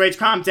 during the HOH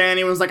comp,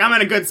 Danny was like, I'm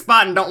in a good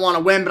spot and don't want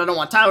to win, but I don't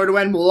want Tyler to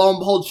win. Well, lo and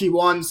behold, she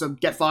won, so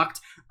get fucked.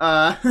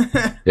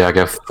 Yeah,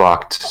 get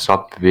fucked.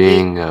 Stop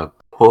being a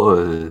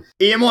puss.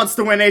 Ian wants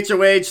to win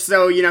HOH,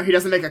 so, you know, he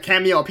doesn't make a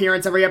cameo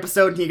appearance every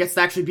episode, and he gets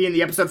to actually be in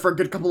the episode for a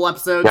good couple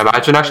episodes. Yeah,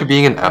 imagine actually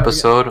being an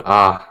episode.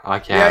 I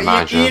can't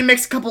imagine. Ian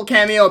makes a couple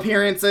cameo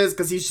appearances,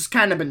 because he's just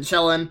kind of been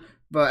chilling.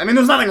 But, I mean,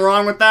 there's nothing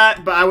wrong with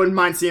that, but I wouldn't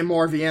mind seeing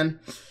more of Ian.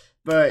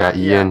 But,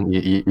 Ian,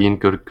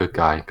 good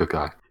guy.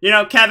 You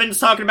know, Kevin's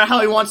talking about how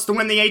he wants to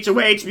win the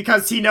HOH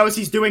because he knows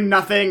he's doing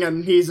nothing,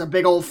 and he's a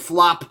big old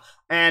flop.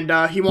 and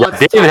he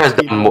wants. Yeah, David has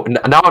done more.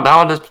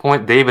 Now at this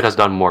point, David has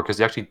done more because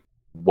he actually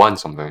won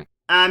something.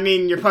 I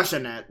mean, you're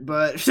pushing it,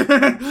 but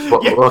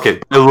well, yeah.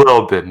 Okay, a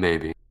little bit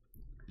maybe.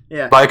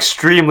 Yeah. By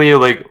extremely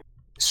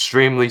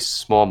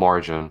small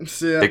margin,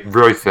 like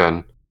really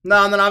thin.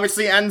 No, and then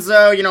obviously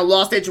Enzo,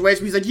 lost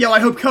HOH. He's like, yo,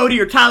 I hope Cody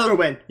or Tyler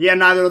win. Yeah,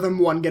 neither of them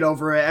won. Get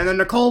over it. And then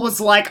Nicole was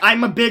like,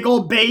 I'm a big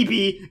old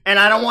baby, and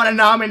I don't want to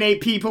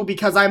nominate people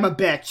because I'm a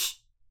bitch.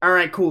 All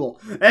right, cool.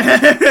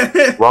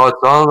 Well,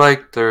 it's not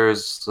like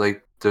there's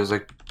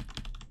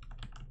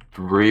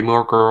 3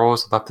 more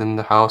girls left in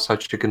the house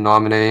that you can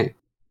nominate.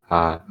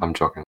 I'm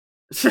joking.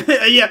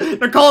 Yeah,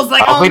 Nicole's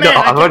like, oh man.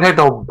 I don't think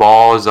the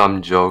balls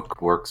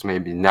joke works.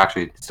 Maybe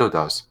actually it still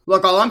does.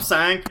 Look, all I'm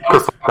saying.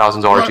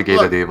 $1,000 you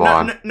gave to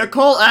Devon.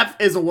 Nicole F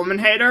is a woman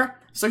hater.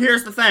 So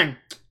here's the thing: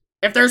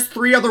 if there's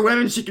 3 other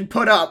women she can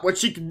put up, what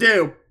she could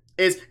do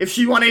is, if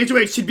she won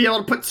HOH, she'd be able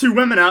to put 2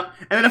 women up,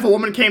 and then if a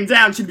woman came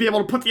down, she'd be able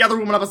to put the other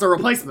woman up as a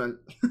replacement.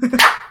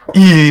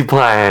 Easy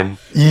plan.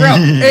 Bro,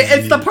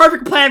 it's the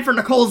perfect plan for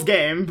Nicole's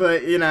game,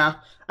 but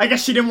I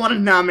guess she didn't want to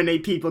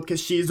nominate people because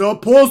she's a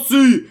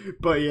pussy.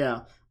 But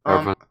yeah,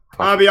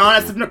 I'll be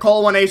honest. If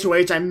Nicole won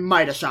HOH, I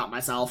might have shot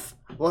myself.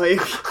 Like,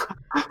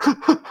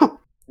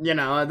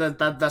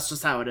 that's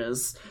just how it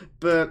is.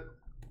 But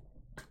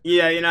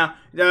yeah,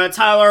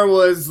 Tyler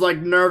was like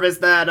nervous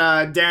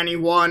that Danny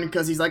won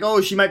because he's like,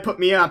 oh, she might put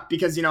me up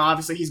because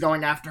obviously he's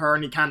going after her,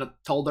 and he kind of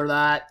told her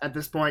that at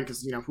this point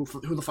because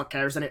who the fuck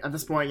cares at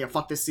this point?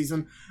 Fuck this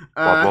season.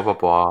 Blah, blah,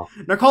 blah.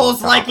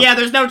 Nicole's like, yeah,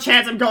 there's no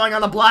chance I'm going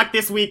on the block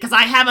this week because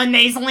I have a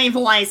nasally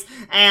voice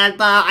and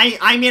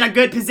I'm in a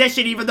good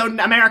position even though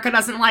America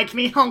doesn't like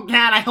me. Oh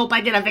god, I hope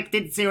I get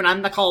evicted soon.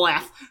 I'm Nicole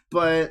F.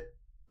 But.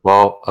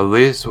 Well, at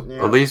least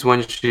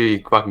when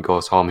she fucking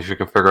goes home, she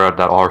can figure out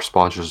that all her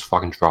sponsors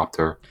fucking dropped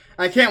her.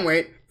 I can't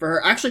wait for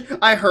her. Actually,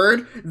 I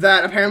heard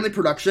that apparently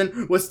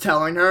production was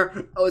telling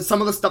her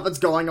some of the stuff that's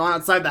going on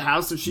outside the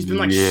house, so she's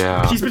been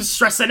she's been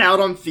stressing out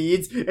on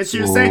feeds, and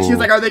she was saying, she was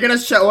like, are they gonna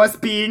show us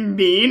being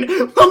mean?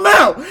 Well,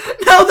 no,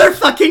 they're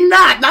fucking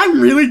not, and I'm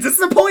really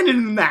disappointed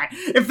in that.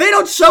 If they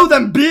don't show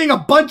them being a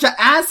bunch of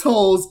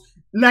assholes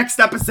next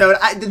episode,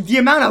 the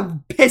amount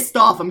of pissed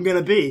off I'm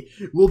gonna be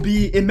will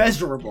be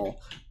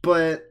immeasurable.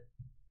 But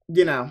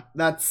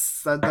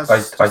that's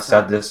I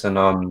said this in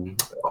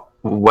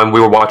when we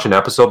were watching the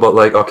episode, but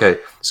okay,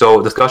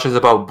 so discussions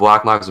about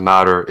Black Lives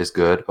Matter is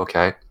good,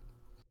 okay.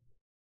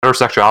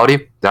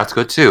 Intersexuality, that's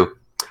good too.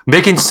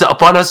 Making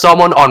fun of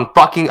someone on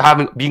fucking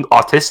being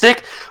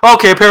autistic,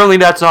 okay, apparently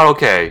that's not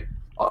okay.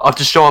 I'll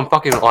just show him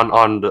fucking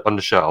on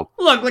the show.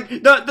 Look, like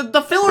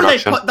the filler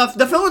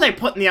the filler they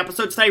put in the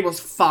episode today was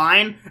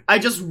fine. I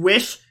just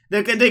wish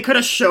that they could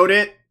have showed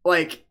it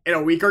like in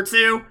a week or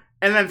two,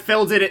 and then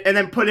filled it, and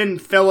then put in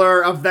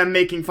filler of them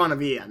making fun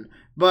of Ian.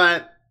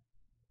 But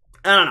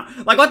I don't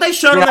know. Like what they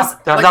showed in this,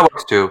 that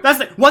works too.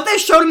 What they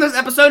showed in this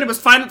episode. It was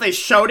fine that they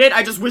showed it.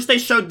 I just wish they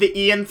showed the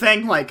Ian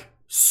thing like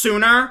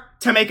sooner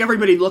to make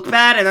everybody look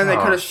bad, and then they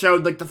could have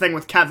showed like the thing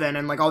with Kevin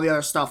and like all the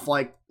other stuff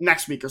like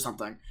next week or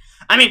something.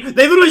 I mean,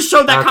 they literally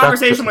showed that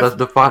conversation with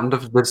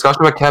the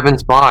discussion with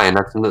Kevin's fine.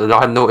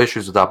 I had no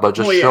issues with that, but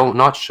just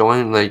not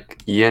showing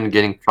like Ian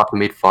getting fucking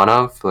made fun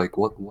of. Like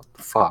what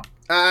the fuck?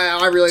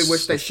 I really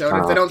wish they showed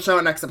it. If they don't show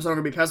it next episode, I'm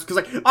gonna be pissed because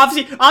like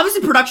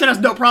obviously production has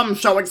no problem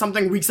showing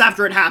something weeks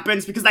after it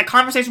happens because that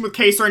conversation with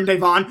Kaser and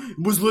Devon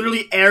was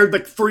literally aired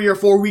like 3 or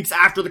 4 weeks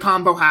after the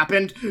combo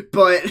happened.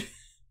 But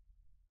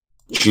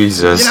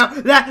Jesus,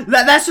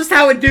 that's just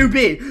how it do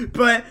be.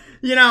 But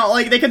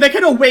like they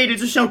could have waited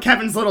to show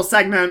Kevin's little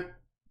segment,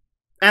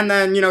 and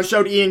then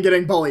showed Ian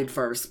getting bullied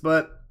first.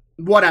 But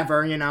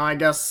whatever, I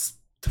guess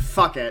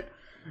fuck it.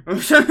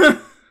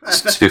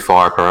 It's too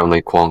far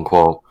currently, quote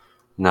unquote.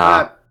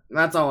 Nah,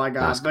 that's all I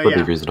got. That's but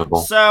pretty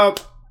reasonable. So,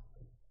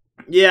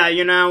 yeah,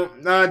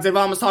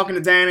 Devon was talking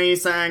to Danny,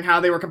 saying how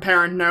they were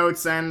comparing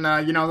notes, and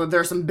that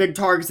there's some big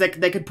targets that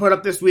they could put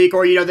up this week,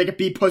 or they could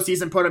be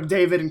pussies and put up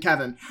David and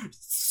Kevin.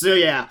 So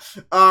yeah,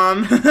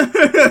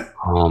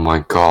 oh my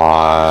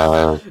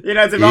god.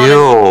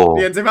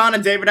 Devon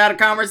and David had a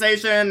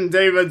conversation.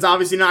 David's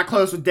obviously not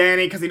close with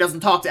Danny because he doesn't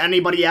talk to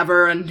anybody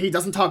ever, and he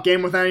doesn't talk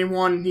game with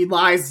anyone. He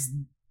lies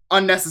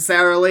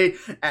unnecessarily.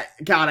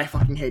 God, I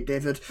fucking hate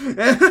David.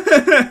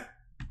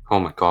 Oh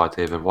my god,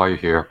 David, why are you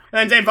here?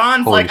 And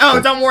Devon's like, oh,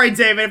 don't worry,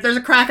 David. If there's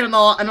a crack in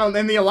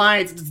the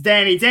alliance, it's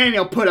Danny. Danny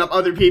will put up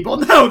other people.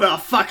 No, the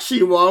fuck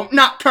she won't.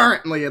 Not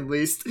currently, at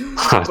least.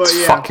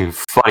 It's fucking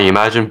funny.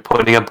 Imagine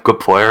putting up good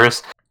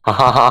players. Ha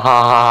ha ha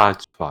ha.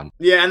 It's fun.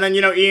 Yeah, and then,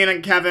 Ian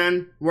and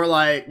Kevin were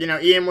like,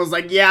 Ian was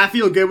like, yeah, I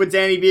feel good with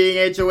Danny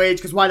being HOH,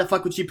 because why the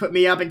fuck would she put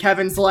me up? And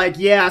Kevin's like,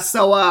 yeah,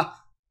 so,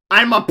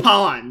 I'm a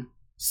pawn.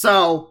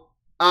 So,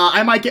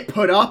 I might get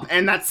put up,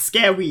 and that's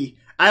scary.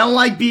 I don't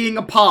like being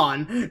a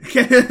pawn.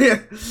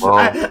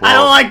 I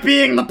don't like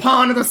being the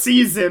pawn of the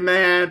season,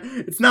 man.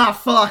 It's not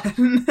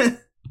fun.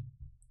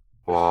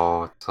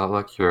 Whoa, it's not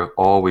like you're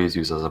always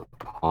used as a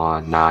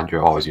pawn. Nah,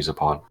 you're always used as a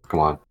pawn. Come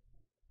on.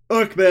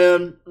 Look,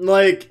 man,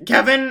 like,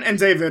 Kevin and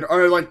David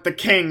are, like, the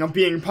king of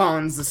being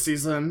pawns this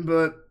season,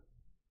 but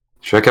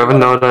Should Kevin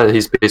know that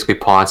he's basically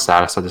pawn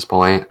status at this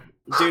point?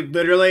 Dude,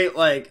 literally,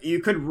 like, you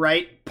could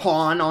write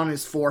pawn on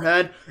his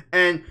forehead,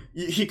 and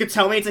he could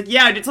tell me, it's like,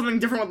 yeah, I did something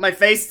different with my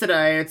face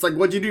today. It's like,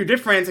 what'd you do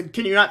different? It's like,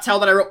 can you not tell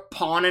that I wrote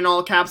pawn in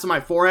all caps on my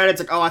forehead? It's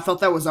like, oh, I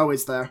thought that was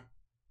always there.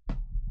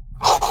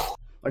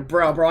 Like,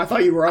 bro, I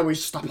thought you were always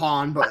just a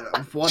pawn, but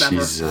whatever.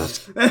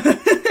 Jesus.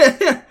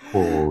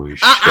 Holy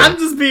shit. I'm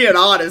just being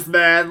honest,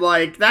 man.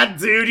 Like, that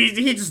dude,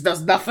 he just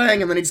does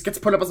nothing, and then he just gets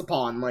put up as a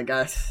pawn. Like,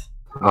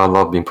 I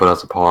love being put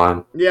as a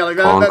pawn. Yeah, like,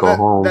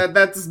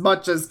 that's as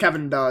much as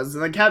Kevin does.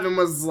 And, like, Kevin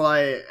was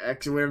like,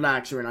 actually, we're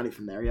not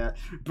even there yet.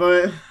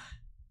 But,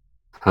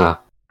 huh.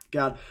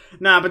 God.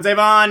 Nah, but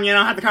Devon,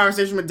 had the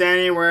conversation with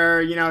Danny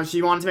where,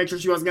 she wanted to make sure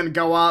she wasn't gonna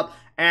go up,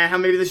 and how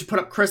maybe they should put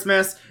up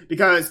Christmas,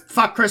 because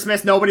fuck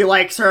Christmas, nobody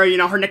likes her,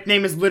 her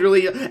nickname is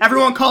literally,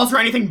 everyone calls her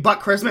anything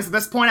but Christmas. At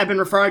this point, I've been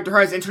referring to her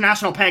as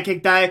International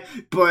Pancake Day,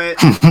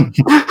 but,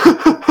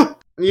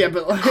 yeah,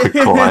 but, like,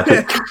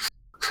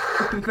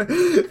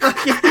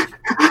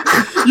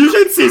 you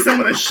should see some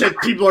of the shit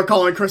people are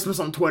calling Christmas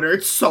on Twitter.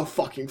 It's so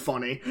fucking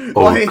funny.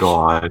 Oh,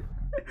 God.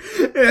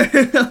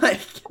 Like,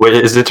 wait,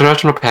 is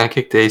International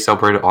Pancake Day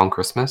celebrated on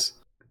Christmas?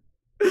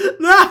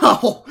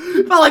 No!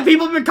 But, like,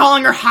 people have been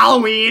calling her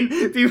Halloween.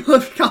 People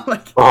have been calling,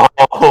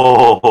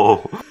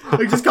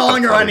 like, just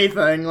calling her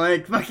anything.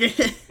 Like,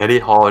 fucking... Any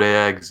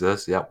holiday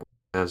exists, yep.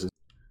 You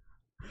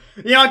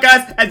know what,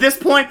 guys? At this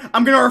point,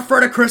 I'm gonna refer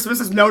to Christmas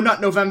as No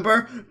Nut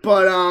November,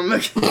 but,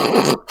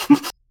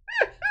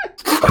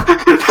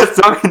 That's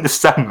not in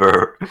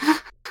December.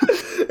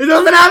 It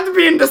doesn't have to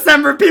be in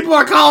December. People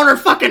are calling her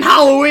fucking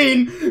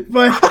Halloween,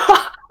 but...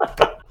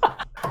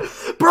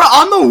 Bro,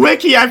 on the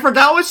wiki, I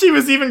forgot what she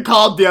was even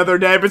called the other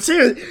day, but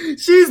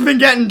she's been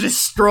getting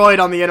destroyed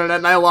on the internet,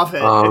 and I love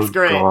it. Oh, it's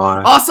great.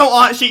 God.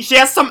 Also, she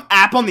has some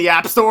app on the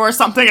App Store or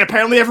something, and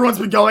apparently everyone's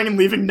been going and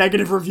leaving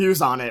negative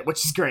reviews on it,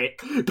 which is great.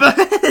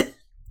 But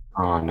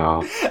oh,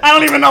 no. I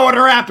don't even know what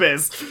her app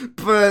is,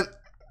 but...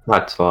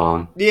 That's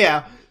fine.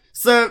 Yeah.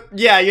 So,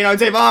 yeah,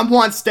 Devon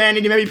wants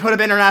Danny to maybe put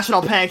up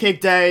International Pancake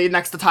Day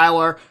next to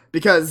Tyler,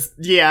 because,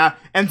 yeah,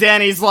 and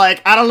Danny's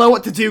like, I don't know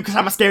what to do because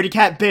I'm a scaredy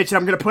cat bitch, and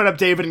I'm gonna put up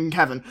David and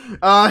Kevin.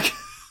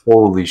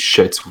 Holy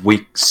shit, it's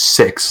week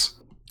 6,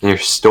 and you're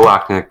still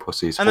acting like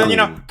pussies. And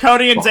then,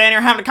 Cody and Danny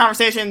are having a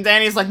conversation, and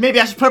Danny's like, maybe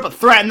I should put up a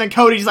threat, and then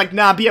Cody's like,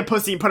 nah, be a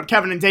pussy, and put up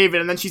Kevin and David,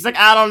 and then she's like,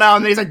 I don't know,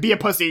 and then he's like, be a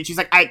pussy, and she's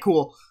like, alright,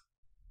 cool.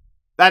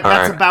 That's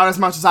right. About as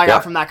much as I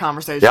got from that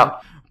conversation.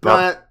 Yep.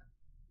 But...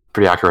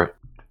 pretty accurate.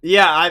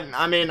 Yeah,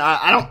 I mean,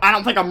 I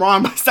don't think I'm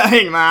wrong by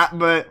saying that,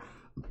 but,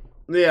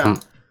 yeah.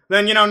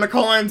 Then,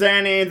 Nicole and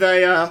Danny,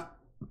 they had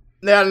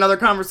another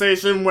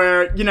conversation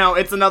where,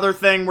 it's another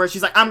thing where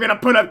she's like, I'm gonna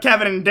put up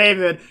Kevin and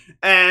David,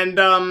 and,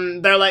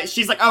 they're like,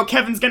 she's like, oh,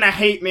 Kevin's gonna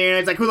hate me, and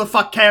it's like, who the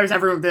fuck cares?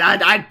 Everyone,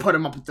 I'd put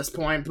him up at this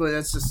point, but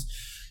it's just,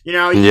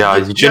 Yeah,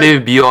 he shouldn't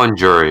even be on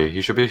jury. He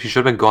should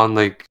have been gone,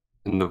 like,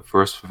 within the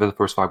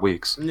first 5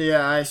 weeks.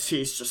 Yeah,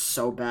 he's just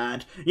so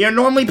bad.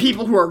 Normally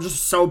people who are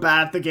just so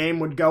bad at the game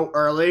would go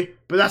early,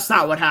 but that's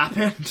not what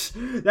happened.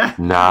 That's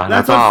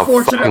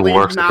unfortunately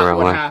not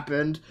what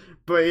happened.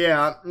 But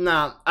yeah,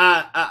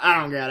 I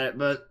don't get it,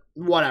 but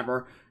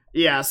whatever.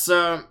 Yeah,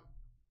 so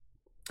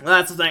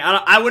that's the thing.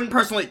 I wouldn't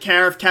personally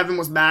care if Kevin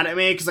was mad at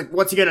me, because, like,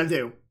 what's he gonna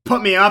do?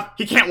 Put me up?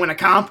 He can't win a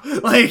comp?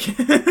 Like...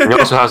 He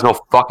also has no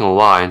fucking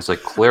lines,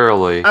 like,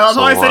 clearly. I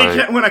also said he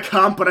can't win a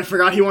comp, but I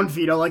forgot he won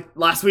veto, like,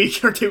 last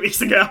week or 2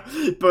 weeks ago.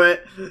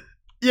 But,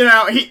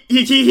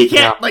 he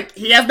can't, like,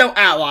 he has no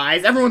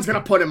allies. Everyone's gonna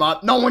put him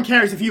up. No one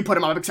cares if you put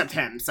him up except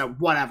him, so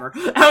whatever.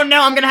 Oh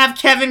no, I'm gonna have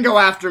Kevin go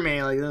after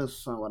me. Like,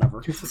 so whatever.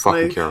 Who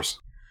fucking cares?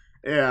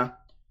 Yeah.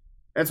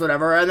 It's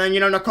whatever. And then,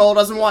 Nicole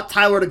doesn't want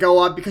Tyler to go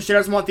up because she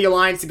doesn't want the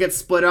alliance to get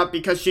split up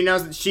because she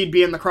knows that she'd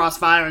be in the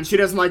crossfire and she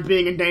doesn't like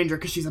being in danger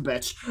because she's a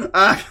bitch.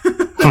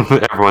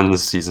 Everyone in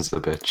this season's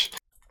a bitch.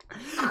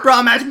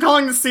 Bro, imagine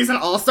calling this season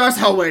All-Stars.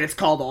 Oh, wait, it's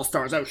called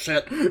All-Stars. Oh,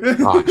 shit.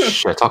 Oh,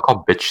 shit. It's all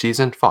called bitch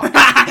season? Fuck.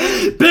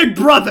 Big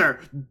brother.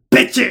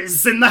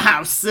 Bitches in the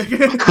house.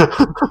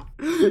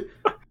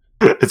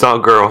 It's all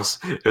girls.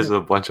 There's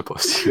a bunch of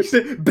pussies.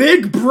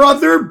 Big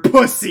brother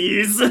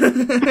pussies.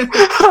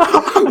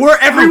 Where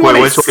everyone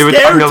is scared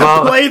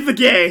to play the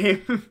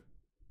game.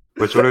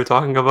 Which one are we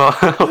talking about?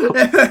 I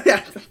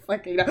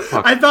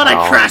thought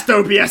I crashed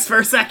OBS for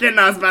a second and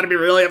I was about to be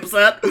really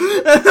upset.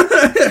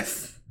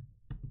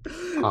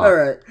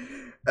 Alright.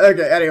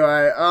 Okay,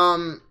 anyway,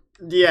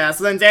 yeah,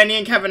 so then Danny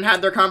and Kevin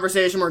had their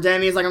conversation where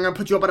Danny's like, I'm gonna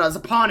put you up as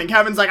a pawn, and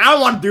Kevin's like, I don't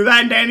want to do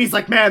that, and Danny's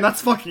like, man,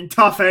 that's fucking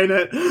tough, ain't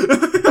it?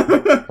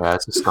 Yeah,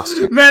 that's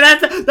disgusting. Man,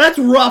 that's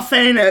rough,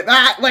 ain't it?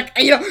 Like,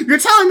 you're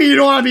telling me you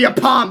don't want to be a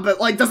pawn,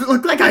 but, like, does it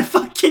look like I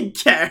fucking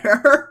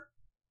care?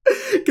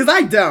 Because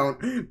I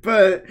don't,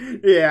 but,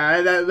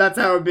 yeah, that's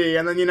how it would be.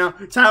 And then,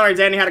 Tyler and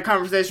Danny had a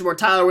conversation where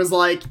Tyler was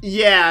like,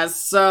 yeah,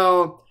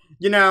 so...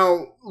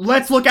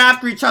 let's look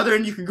after each other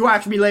and you can go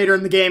after me later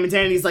in the game. And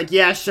Danny's like,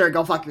 yeah, sure,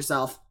 go fuck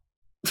yourself.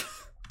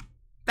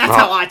 That's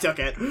how I took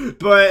it.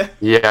 But...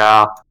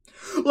 yeah.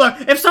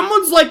 Look, if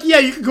someone's like, yeah,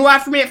 you can go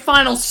after me at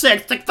Final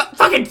 6, like,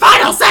 fucking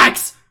Final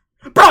 6!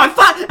 Bro, at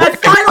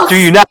finals... Do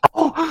you now?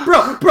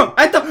 Bro,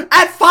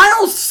 at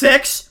finals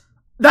 6,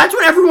 that's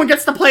when everyone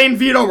gets to play in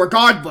veto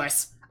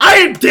regardless. I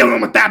ain't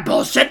dealing with that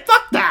bullshit.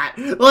 Fuck that.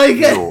 Like...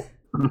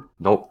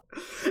 Nope.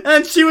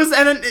 And he was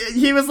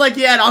like,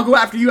 yeah, and I'll go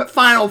after you at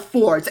Final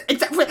 4.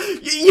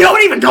 You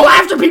don't even go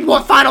after people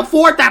at Final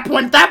 4 at that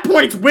point. At that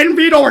point, it's win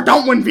veto or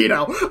don't win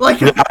veto.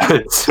 Like, like,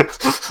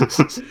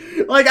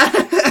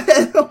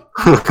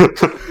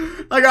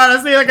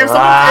 honestly, like, if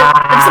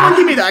someone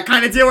give me that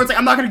kind of deal where it's like,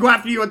 I'm not gonna go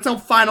after you until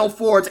Final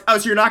 4, it's like, oh,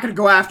 so you're not gonna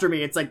go after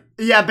me. It's like,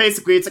 yeah,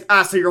 basically, it's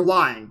like, so you're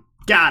lying.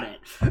 Got it.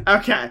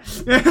 Okay.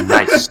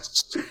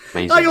 Nice.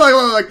 Amazing.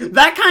 Like,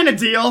 that kind of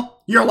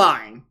deal, you're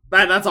lying.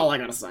 That's all I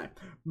gotta say.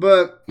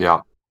 But,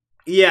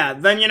 yeah,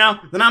 then,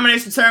 the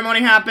nomination ceremony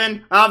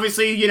happened.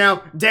 Obviously,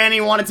 Danny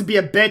wanted to be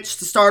a bitch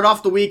to start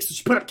off the week, so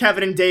she put up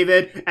Kevin and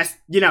David as,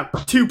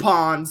 2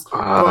 pawns.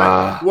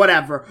 But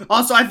whatever.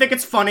 Also, I think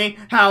it's funny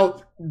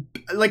how,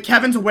 like,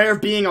 Kevin's aware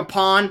of being a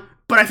pawn,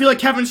 but I feel like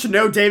Kevin should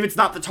know David's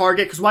not the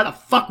target, because why the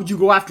fuck would you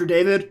go after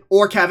David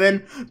or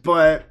Kevin?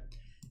 But...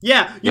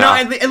 yeah,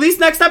 at least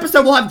next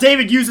episode we'll have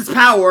David use his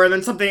power, and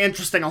then something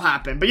interesting will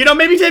happen. But,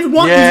 maybe David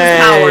won't use his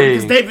power,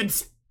 because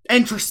David's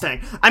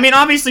interesting. I mean,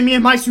 obviously, me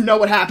and Mysu know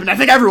what happened. I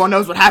think everyone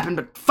knows what happened,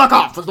 but fuck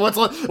off.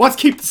 Let's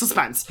keep the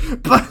suspense.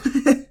 But...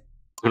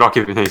 we're not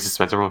keeping any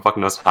suspense. Everyone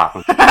fucking knows what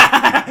happened.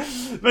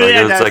 But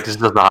yeah, it's like, this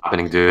is not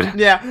happening, dude.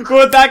 Yeah, but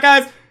with that,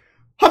 guys...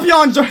 hope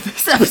y'all enjoyed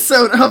this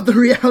episode of the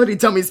Reality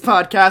Dummies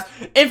podcast.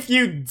 If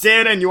you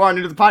did and you are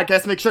new to the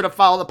podcast, make sure to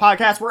follow the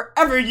podcast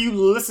wherever you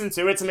listen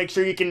to it to make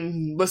sure you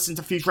can listen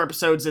to future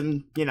episodes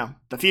in,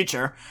 the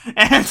future.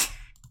 And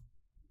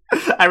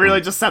I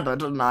really just said that,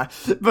 didn't I?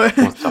 But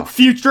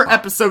future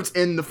episodes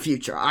in the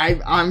future.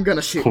 I'm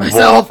gonna shoot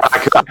myself.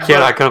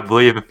 I couldn't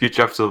believe a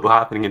future episode was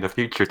happening in the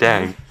future,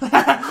 dang.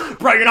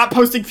 Bro, you're not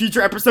posting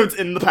future episodes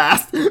in the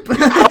past.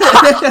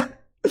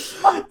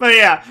 But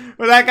yeah,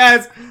 with that,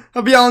 guys,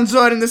 hope y'all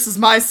enjoyed, and this is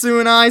Mysu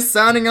and I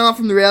signing off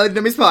from the Reality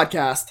Dummies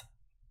podcast.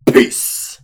 Peace!